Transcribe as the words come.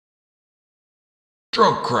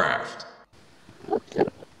Dunkcraft.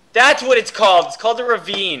 That's what it's called. It's called a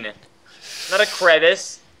ravine, not a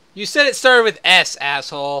crevice. You said it started with S,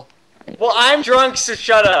 asshole. Well, I'm drunk, so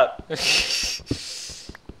shut up.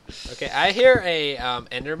 Okay, I hear a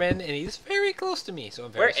Enderman, and he's very close to me, so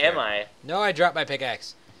I'm very Where scared. am I? No, I dropped my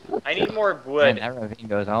pickaxe. I need more Man, wood. that ravine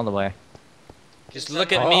goes all the way. Just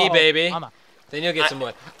look at me, baby. Mama. Then you'll get some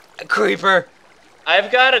wood. Creeper.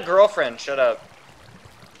 I've got a girlfriend. Shut up.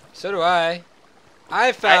 So do I.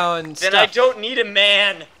 I found Then stuff. I don't need a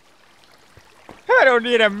man. I don't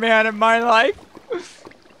need a man in my life.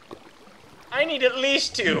 I need at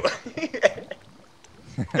least two.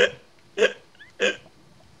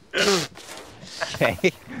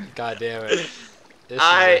 Okay. God damn it. This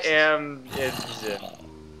I is am.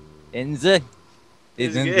 Inza.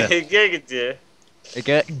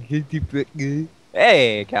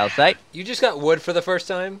 Hey, Calcite. You just got wood for the first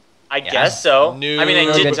time? I guess so. No. I mean,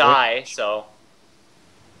 I did Good. die, so.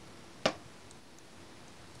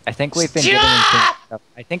 I think we've been giving him too much stuff.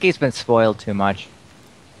 I think he's been spoiled too much.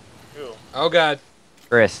 Ooh. Oh god.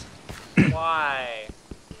 Chris. Why?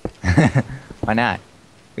 Why not?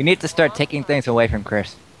 We need to start taking things away from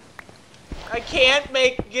Chris. I can't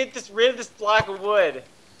get rid of this block of wood.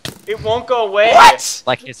 It won't go away. What?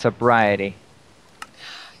 Like his sobriety. You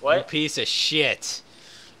What? piece of shit.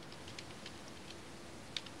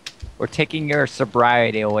 We're taking your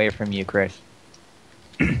sobriety away from you, Chris.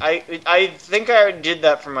 I think I already did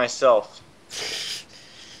that for myself.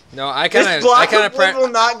 No, I This kind block of of wood will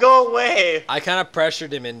not go away. I kind of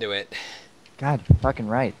pressured him into it. God, you're fucking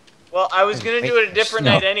right. Well, I was gonna do it a different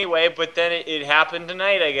No. night anyway, but then it happened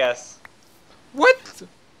tonight, I guess. What?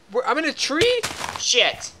 I'm in a tree?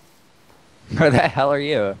 Shit. Where the hell are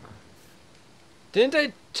you? Didn't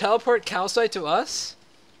I teleport calcite to us?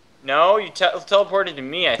 No, you teleported to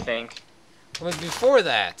me, I think. It was before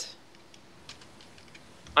that.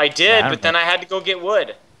 I did, I don't but then I had to go get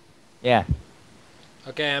wood. Yeah.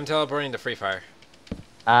 Okay, I'm teleporting to Free Fire.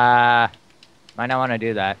 Might not want to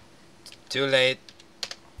do that. Too late.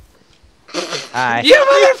 Hi. You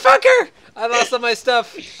motherfucker! I lost all my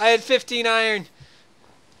stuff. I had 15 iron.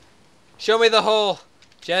 Show me the hole,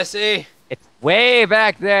 Jesse. It's way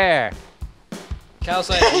back there.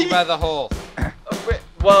 Calcite, be by the hole.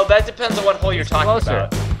 Well, that depends on what hole you're talking Closer.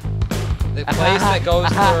 about. The place that goes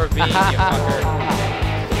to the ravine, you fucker.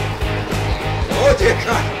 Oh dear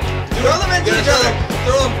God! Throw them into each other!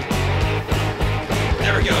 Throw them!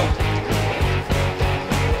 There we go.